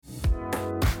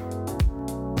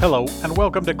Hello, and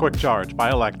welcome to Quick Charge by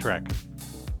Electrek.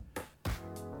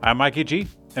 I'm Mikey G,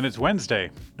 and it's Wednesday,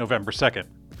 November 2nd.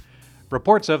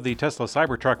 Reports of the Tesla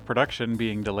Cybertruck production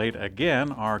being delayed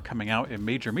again are coming out in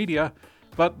major media,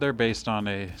 but they're based on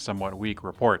a somewhat weak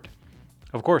report.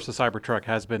 Of course, the Cybertruck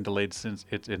has been delayed since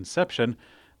its inception,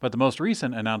 but the most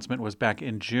recent announcement was back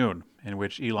in June, in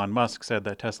which Elon Musk said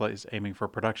that Tesla is aiming for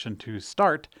production to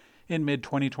start in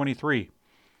mid-2023.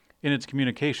 In its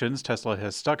communications, Tesla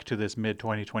has stuck to this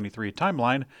mid-2023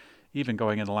 timeline, even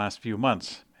going in the last few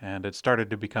months, and it started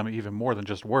to become even more than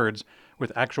just words,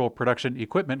 with actual production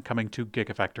equipment coming to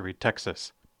Gigafactory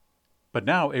Texas. But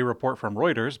now a report from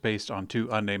Reuters, based on two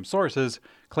unnamed sources,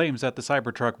 claims that the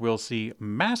Cybertruck will see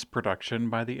mass production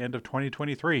by the end of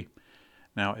 2023.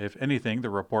 Now, if anything,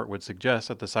 the report would suggest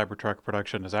that the Cybertruck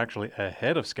production is actually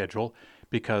ahead of schedule,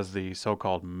 because the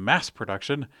so-called mass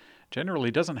production generally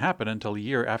doesn't happen until a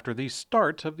year after the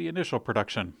start of the initial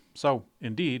production. So,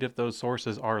 indeed, if those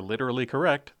sources are literally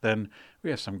correct, then we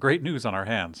have some great news on our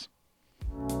hands.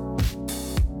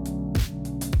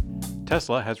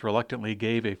 Tesla has reluctantly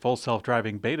gave a full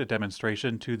self-driving beta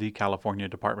demonstration to the California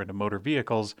Department of Motor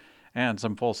Vehicles, and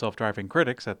some full self-driving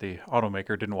critics that the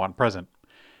automaker didn't want present.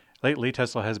 Lately,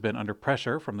 Tesla has been under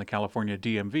pressure from the California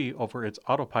DMV over its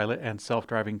autopilot and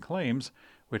self-driving claims,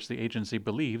 which the agency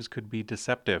believes could be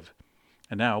deceptive.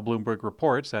 And now Bloomberg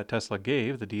reports that Tesla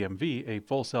gave the DMV a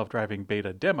full self-driving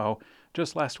beta demo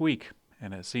just last week,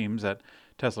 and it seems that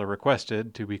Tesla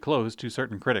requested to be closed to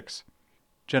certain critics.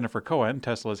 Jennifer Cohen,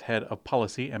 Tesla's head of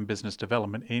policy and business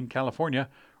development in California,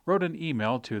 wrote an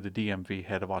email to the DMV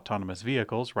head of autonomous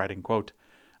vehicles, writing, quote,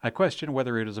 "I question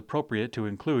whether it is appropriate to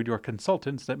include your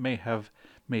consultants that may have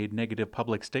made negative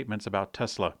public statements about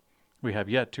Tesla. We have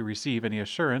yet to receive any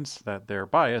assurance that their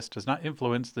bias does not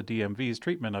influence the DMV's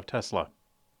treatment of Tesla."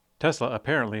 Tesla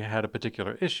apparently had a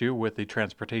particular issue with the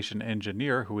transportation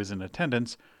engineer who was in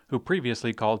attendance, who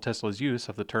previously called Tesla's use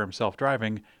of the term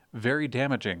self-driving very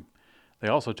damaging. They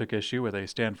also took issue with a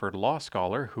Stanford law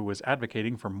scholar who was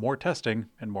advocating for more testing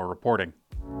and more reporting.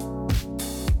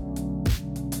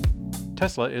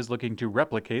 Tesla is looking to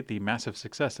replicate the massive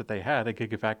success that they had at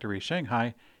Gigafactory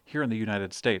Shanghai here in the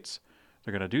United States.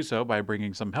 They're going to do so by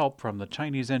bringing some help from the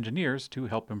Chinese engineers to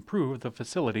help improve the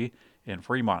facility in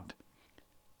Fremont.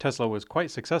 Tesla was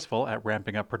quite successful at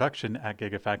ramping up production at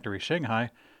Gigafactory Shanghai,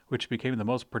 which became the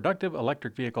most productive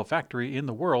electric vehicle factory in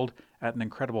the world at an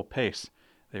incredible pace.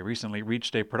 They recently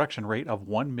reached a production rate of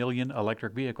 1 million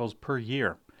electric vehicles per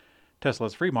year.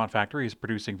 Tesla's Fremont factory is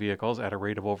producing vehicles at a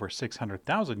rate of over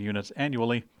 600,000 units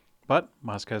annually, but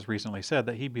Musk has recently said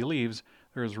that he believes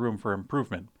there is room for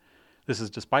improvement. This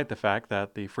is despite the fact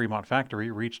that the Fremont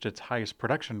factory reached its highest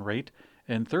production rate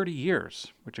in 30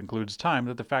 years, which includes time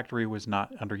that the factory was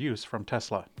not under use from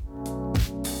Tesla.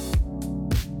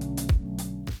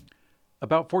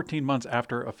 About 14 months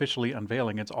after officially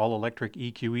unveiling its all-electric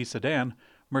EQE sedan,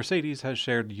 Mercedes has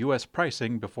shared U.S.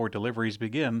 pricing before deliveries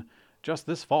begin just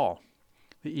this fall.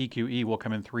 The EQE will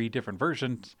come in 3 different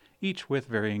versions, each with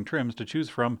varying trims to choose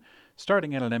from,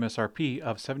 starting at an MSRP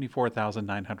of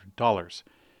 $74,900.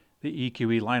 The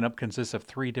EQE lineup consists of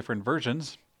 3 different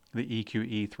versions: the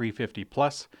EQE 350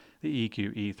 Plus, the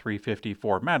EQE 350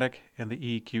 4MATIC, and the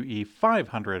EQE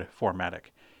 500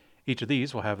 4MATIC. Each of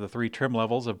these will have the 3 trim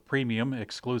levels of Premium,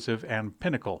 Exclusive, and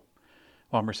Pinnacle.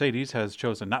 While Mercedes has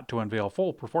chosen not to unveil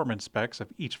full performance specs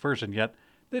of each version yet,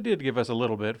 they did give us a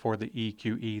little bit for the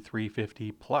EQE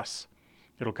 350 Plus.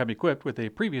 It'll come equipped with a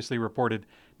previously reported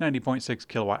 90.6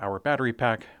 kilowatt-hour battery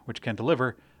pack, which can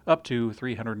deliver up to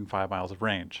 305 miles of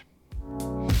range.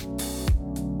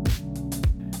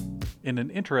 In an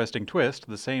interesting twist,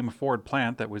 the same Ford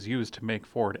plant that was used to make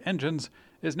Ford engines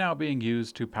is now being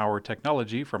used to power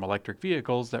technology from electric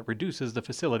vehicles that reduces the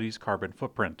facility's carbon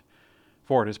footprint.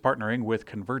 Ford is partnering with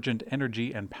Convergent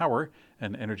Energy and Power,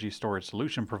 an energy storage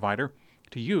solution provider,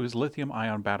 to use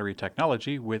lithium-ion battery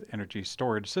technology with energy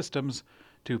storage systems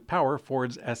to power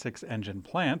Ford's Essex engine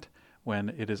plant when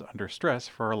it is under stress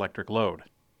for electric load.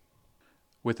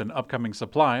 With an upcoming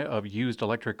supply of used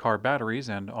electric car batteries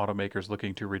and automakers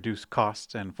looking to reduce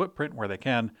costs and footprint where they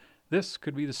can, this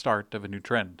could be the start of a new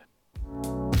trend.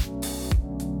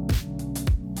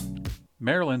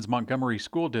 Maryland's Montgomery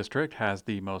School District has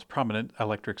the most prominent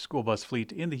electric school bus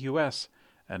fleet in the U.S.,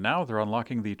 and now they're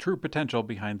unlocking the true potential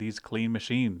behind these clean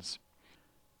machines.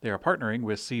 They are partnering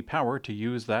with C-Power to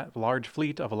use that large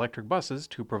fleet of electric buses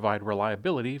to provide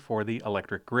reliability for the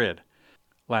electric grid.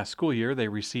 Last school year, they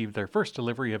received their first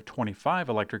delivery of 25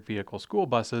 electric vehicle school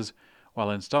buses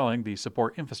while installing the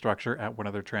support infrastructure at one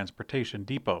of their transportation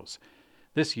depots.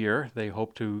 This year, they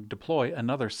hope to deploy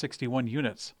another 61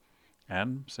 units.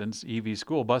 And since EV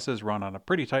school buses run on a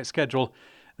pretty tight schedule,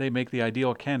 they make the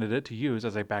ideal candidate to use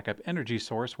as a backup energy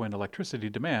source when electricity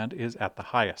demand is at the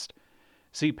highest.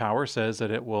 CPower says that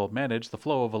it will manage the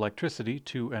flow of electricity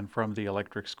to and from the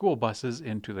electric school buses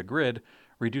into the grid,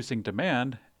 reducing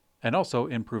demand and also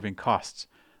improving costs.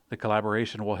 The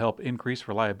collaboration will help increase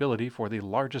reliability for the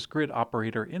largest grid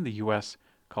operator in the U.S.,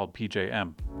 called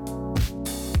PJM.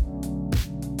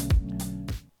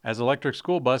 As electric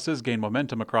school buses gain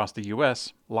momentum across the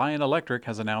U.S., Lion Electric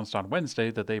has announced on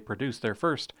Wednesday that they produced their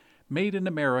first Made in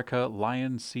America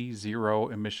Lion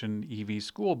C0 emission EV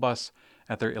school bus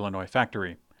at their Illinois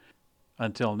factory.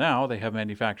 Until now, they have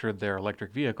manufactured their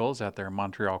electric vehicles at their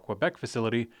Montreal, Quebec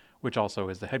facility, which also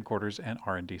is the headquarters and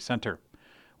R&D center.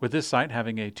 With this site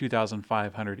having a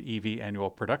 2,500 EV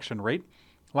annual production rate,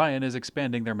 Lion is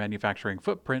expanding their manufacturing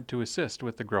footprint to assist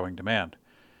with the growing demand.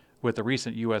 With the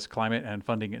recent U.S. climate and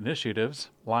funding initiatives,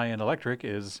 Lion Electric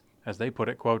is, as they put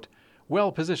it, quote,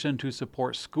 well positioned to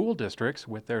support school districts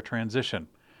with their transition.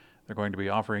 They're going to be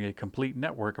offering a complete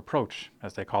network approach,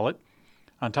 as they call it.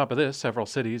 On top of this, several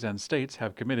cities and states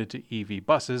have committed to EV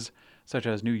buses, such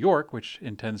as New York, which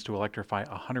intends to electrify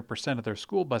 100% of their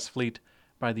school bus fleet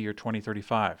by the year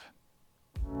 2035.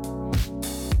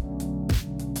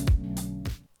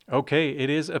 Okay, it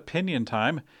is opinion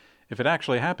time. If it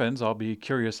actually happens, I'll be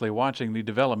curiously watching the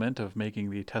development of making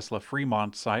the Tesla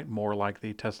Fremont site more like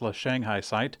the Tesla Shanghai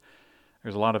site.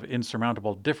 There's a lot of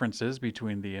insurmountable differences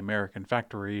between the American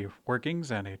factory workings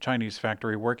and a Chinese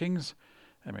factory workings.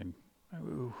 I mean,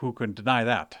 who can deny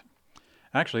that?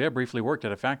 Actually, I briefly worked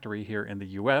at a factory here in the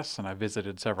U.S., and I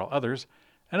visited several others,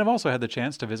 and I've also had the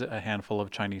chance to visit a handful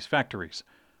of Chinese factories,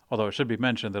 although it should be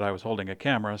mentioned that I was holding a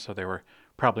camera, so they were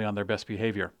probably on their best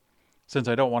behavior. Since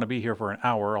I don't want to be here for an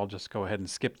hour, I'll just go ahead and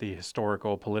skip the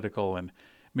historical, political, and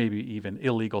maybe even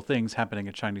illegal things happening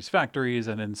at Chinese factories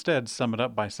and instead sum it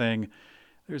up by saying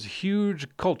there's a huge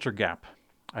culture gap.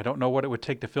 I don't know what it would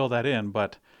take to fill that in,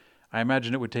 but I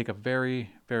imagine it would take a very,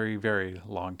 very, very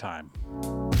long time.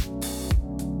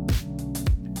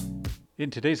 In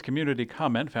today's community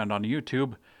comment found on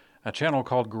YouTube, a channel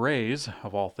called Grays,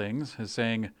 of all things, is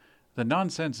saying, the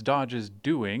nonsense Dodge is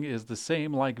doing is the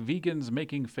same like vegans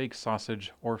making fake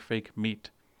sausage or fake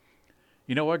meat.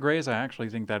 You know what, Grays? I actually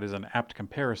think that is an apt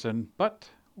comparison, but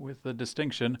with the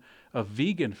distinction of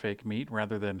vegan fake meat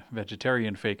rather than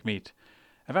vegetarian fake meat.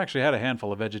 I've actually had a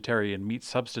handful of vegetarian meat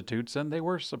substitutes, and they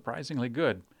were surprisingly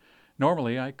good.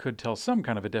 Normally, I could tell some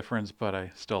kind of a difference, but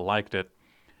I still liked it.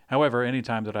 However, any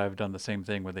time that I've done the same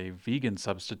thing with a vegan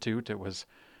substitute, it was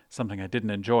something I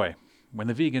didn't enjoy. When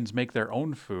the vegans make their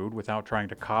own food without trying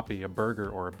to copy a burger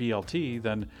or a BLT,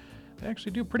 then they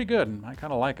actually do pretty good, and I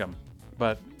kind of like them.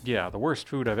 But yeah, the worst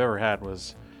food I've ever had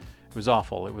was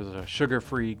awful. It was a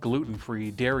sugar-free,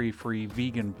 gluten-free, dairy-free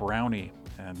vegan brownie,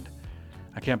 and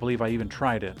I can't believe I even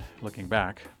tried it, looking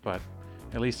back, but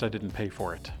at least I didn't pay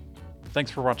for it. Thanks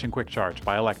for watching Quick Charge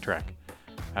by Electrek.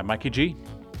 I'm Mikey G,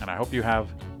 and I hope you have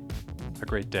a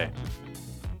great day.